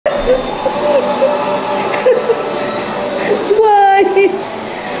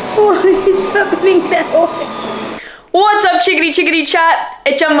facing that way. What's up, chickadee chat?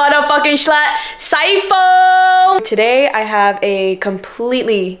 It's your motherfucking Schlatt Cypho! Today I have a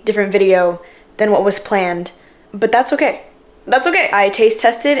completely different video than what was planned, but that's okay. That's okay. I taste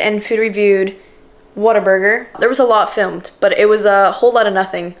tested and food reviewed Whataburger. There was a lot filmed, but it was a whole lot of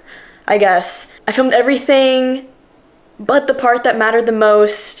nothing, I guess. I filmed everything but the part that mattered the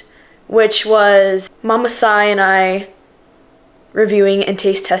most, which was Momma Psy and I reviewing and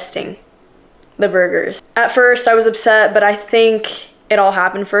taste testing the burgers. At first I was upset, but I think it all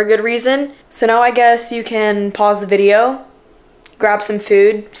happened for a good reason. So now I guess you can pause the video, grab some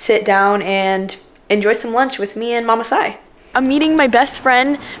food, sit down, and enjoy some lunch with me and Momma Psy. I'm meeting my best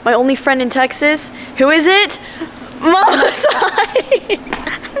friend, my only friend in Texas. Who is it? Momma Psy!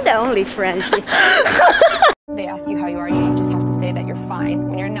 I'm the only friend. They ask you how you are, you just have to say that you're fine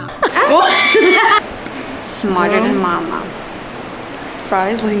when you're not. Smarter than Mama.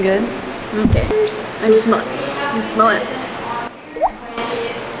 Fries looking good. Okay. I just smell it. I can smell it.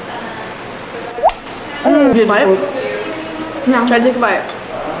 Good bite? No. Try to take a bite.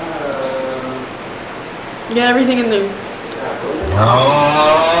 Get everything in there.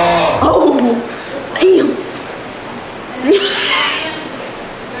 Oh! Damn!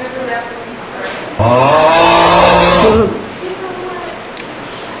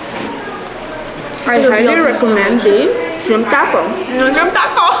 I highly recommend the shrimp taco. No, shrimp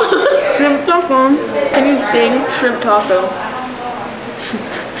taco! Shrimp taco. Can you sing shrimp taco?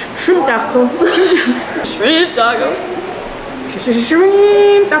 Shrimp taco. Shrimp taco.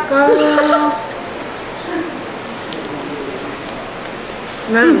 Shrimp taco.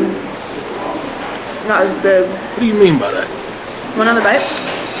 That is big. What do you mean by that? One other bite?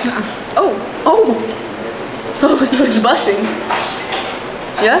 Oh! Oh! Oh, so it's busting.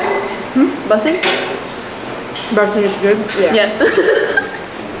 Yeah? Busting? Busting is good? Yeah. Yes.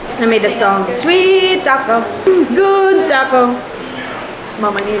 I made a song. Sweet taco. Good taco.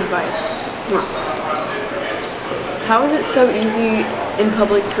 Mom, I need advice. How is it so easy in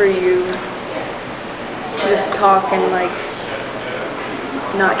public for you to just talk and like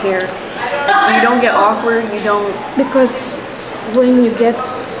not care? You don't get awkward, you don't... Because when you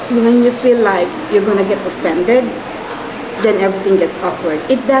feel like you're gonna get offended, then everything gets awkward.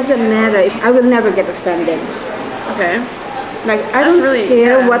 It doesn't matter. I will never get offended. Okay. Like, I That's don't really,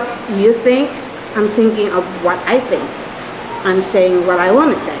 care yeah. what you think. I'm thinking of what I think. I'm saying what I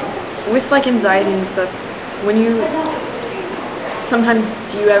want to say. With like anxiety and stuff, when you... Sometimes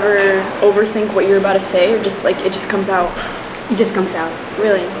do you ever overthink what you're about to say, or just like it just comes out? It just comes out.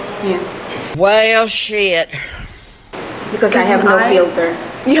 Really? Yeah. Well, shit. Because I have no filter.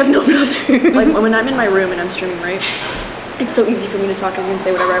 You have no filter. Like when I'm in my room and I'm streaming, right? It's so easy for me to talk and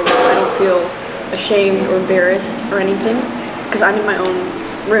say whatever I want. I don't feel ashamed or embarrassed or anything because I'm in my own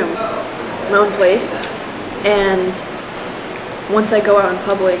room, my own place. And once I go out in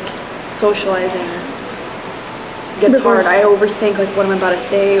public, socializing gets hard. I overthink like what I'm about to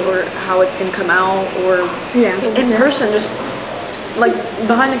say or how it's gonna come out, or in person, just like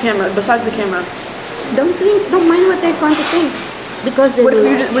behind the camera, besides the camera. Don't mind what they're going to think, because they what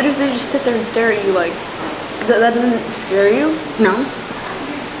if they just sit there and stare at you like that doesn't scare you? No,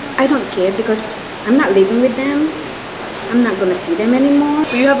 I don't care because I'm not living with them. I'm not gonna see them anymore.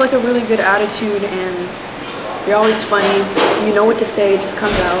 You have like a really good attitude and you're always funny. You know what to say, it just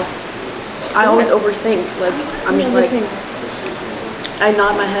comes out. I always overthink. Like I'm just like I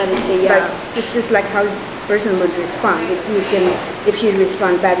nod my head and say yeah. But it's just like how person would respond. If she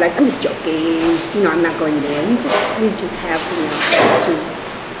respond bad, like I'm just joking. You know, I'm not going there. We just have to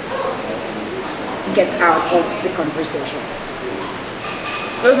get out of the conversation.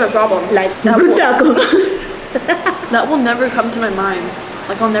 That's my problem. Like good taco. That will never come to my mind.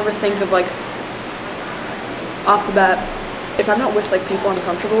 Like I'll never think of like off the bat. If I'm not with like people I'm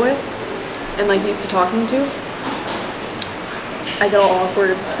comfortable with and like used to talking to, I get all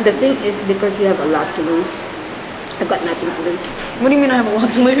awkward. The thing is, because you have a lot to lose. I've got nothing to lose. What do you mean I have a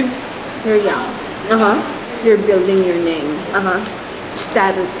lot to lose? You're young. You're building your name.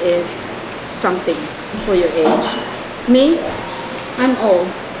 Status is something for your age. Me, I'm old.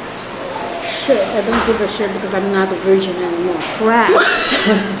 Shit, I don't give a shit because I'm not a virgin anymore. Crap.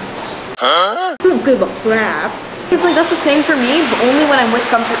 I don't give a crap. It's like that's the same for me, but only when I'm with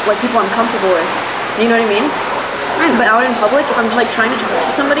like people I'm comfortable with. You know what I mean? But out in public, if I'm like trying to talk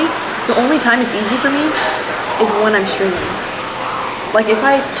to somebody, the only time it's easy for me is when I'm streaming. Like if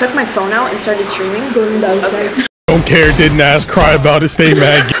I took my phone out and started streaming, okay. Don't care, didn't ask, cry about it, stay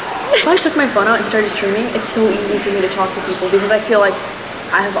mad. If I took my phone out and started streaming, it's so easy for me to talk to people because I feel like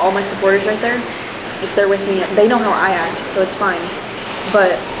I have all my supporters right there, just there with me. They know how I act, so it's fine.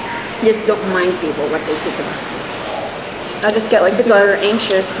 But Just don't mind people what they think about. I just get like super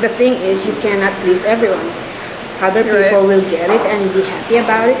anxious. The thing is, you cannot please everyone. Other You're people right. will get it and be happy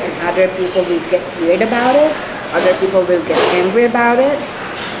about it, and other people will get weird about it. Other people will get angry about it.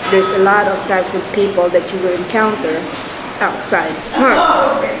 There's a lot of types of people that you will encounter outside.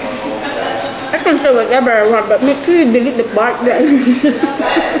 I can say whatever I want, but make sure you delete the part that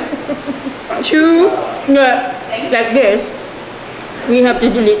like this. We have to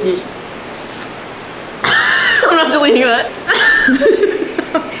delete this. I'm not deleting that.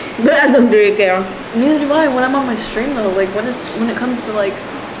 But I don't really care. Neither do I when I'm on my stream though. Like when it comes to like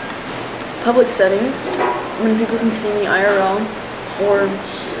public settings, when people can see me IRL or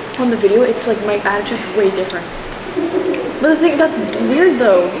on the video, it's like my attitude's way different. But the thing that's weird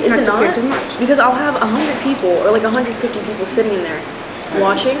though, is it Not to care not? too much. Because I'll have 100 people or like 150 people sitting in there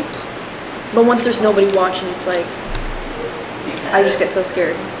watching, but once there's nobody watching, it's like I just get so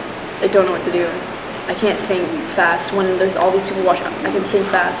scared. I don't know what to do. I can't think fast when there's all these people watching. I can think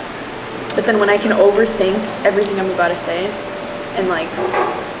fast, but then when I can overthink everything I'm about to say, and like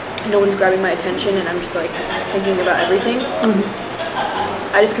no one's grabbing my attention, and I'm just like thinking about everything,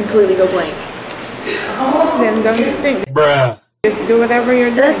 I just completely go blank. Then don't just think. Bruh. Just do whatever you're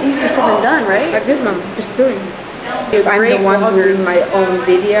doing. That's easier said than done, right? Like this one, just doing. If I'm the one doing my own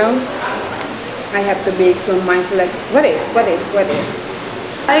video, I have to be so mindful, like, what if?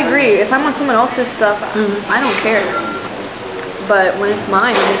 I agree. If I'm on someone else's stuff, I don't care. But when it's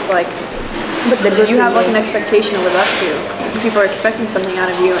mine, I'm just like, you have like an expectation to live up to. People are expecting something out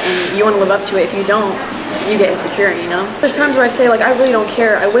of you, and you want to live up to it. If you don't, you get insecure, you know? There's times where I say, like, I really don't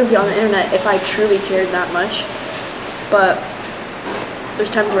care. I wouldn't be on the internet if I truly cared that much. But there's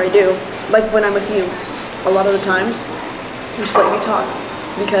times where I do. Like when I'm with you, a lot of the times, you just let me talk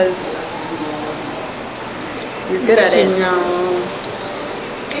because you're good at it.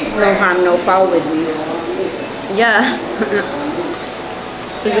 No harm, no foul with me. Yeah.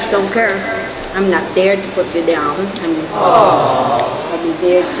 You just don't care. I'm not there to put you down. I'll be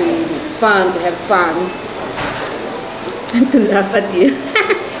there to have fun, and to laugh at you.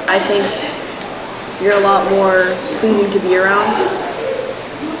 I think you're a lot more pleasing to be around.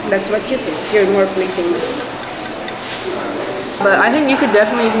 That's what you think. You're more pleasing. But I think you could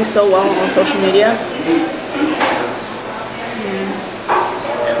definitely do so well on social media.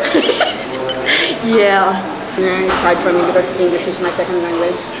 Yeah. It's hard for me because English is my second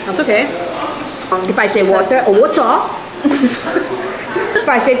language. That's okay. If I say water, water. If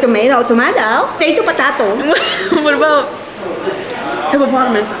I say tomato, tomato. Potato, potato. What about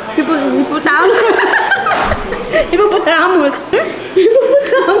hippopotamus? Hippopotamus.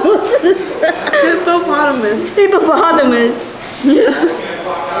 Hippopotamus. Hippopotamus. Yeah.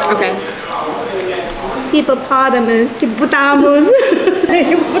 Okay. Hippopotamus. Hippopotamus.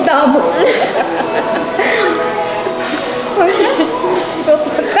 Hippopotamus.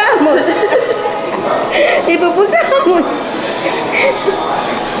 Hippopotamus. Hippopotamus.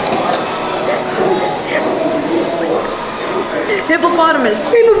 Hippopotamus.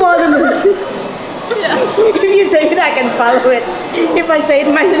 Hippopotamus. Yeah. If you say it, I can follow it. If I say it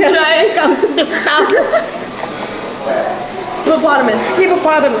myself, Try it. it comes to the Hippopotamus.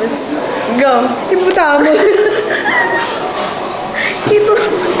 Hippopotamus. Go. Hippopotamus.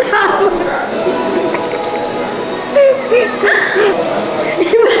 Hippopotamus.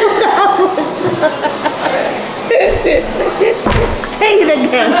 Say it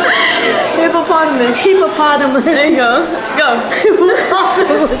again. Hippopotamus. Hippopotamus. There you go. Go.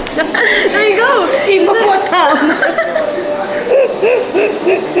 Hippopotamus. There you go. Hippopotamus.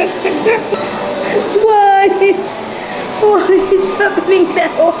 Why? Why is happening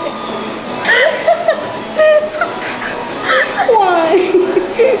that way? Why?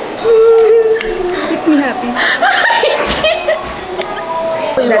 Makes me happy.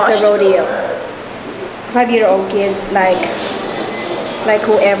 That's a rodeo. 5-year-old kids like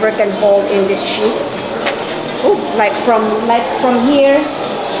whoever can hold in this sheep. Oh, like from here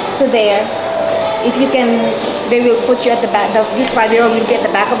to there. If you can, they will put you at the back. This 5-year-old will get the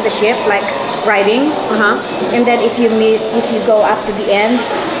back of the ship, like riding. And then if you go up to the end,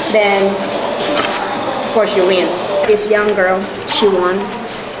 then of course you win. This young girl, she won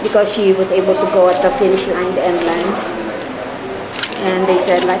because she was able to go at the finish line, the end line. And they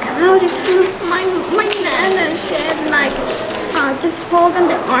said like, how did my nana said like, just hold on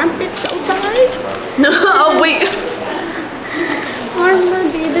the armpit so tight. No, oh wait.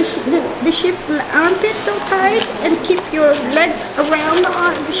 The ship armpit so tight and keep your legs around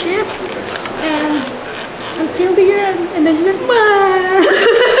the ship and until the end. And then she said,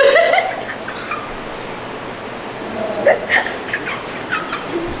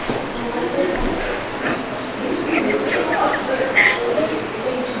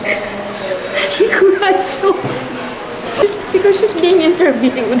 being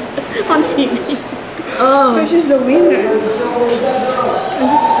interviewed on TV. Oh. But she's the winner. I'm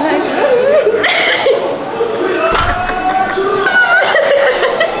just like,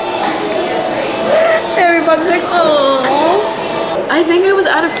 everybody's like, oh. I think I was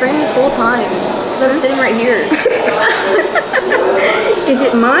out of frame this whole time. Because I'm sitting right here. Is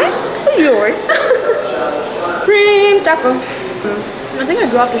it mine or yours? Cream taco. I think I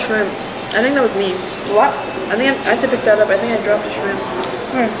dropped a shrimp. I think that was me. What? I think I had to pick that up. I think I dropped a shrimp.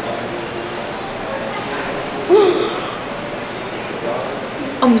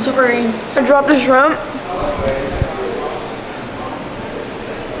 I'm sorry. I dropped a shrimp.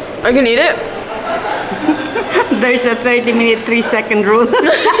 I can eat it. There's a 30-minute, 3-second rule.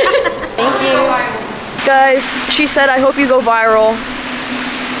 Thank you. Guys, she said, I hope you go viral.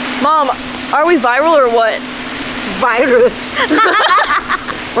 Mom, are we viral or what? Virus.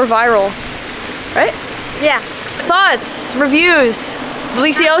 We're viral. Right? Yeah. Thoughts, reviews.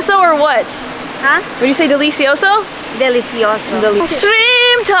 Delicioso or what? Huh? Would you say delicioso? Delicioso.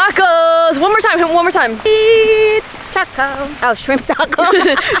 Shrimp tacos. One more time. One more time. Sweet taco. Oh, shrimp taco.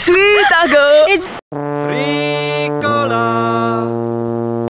 Sweet taco. It's Ricola.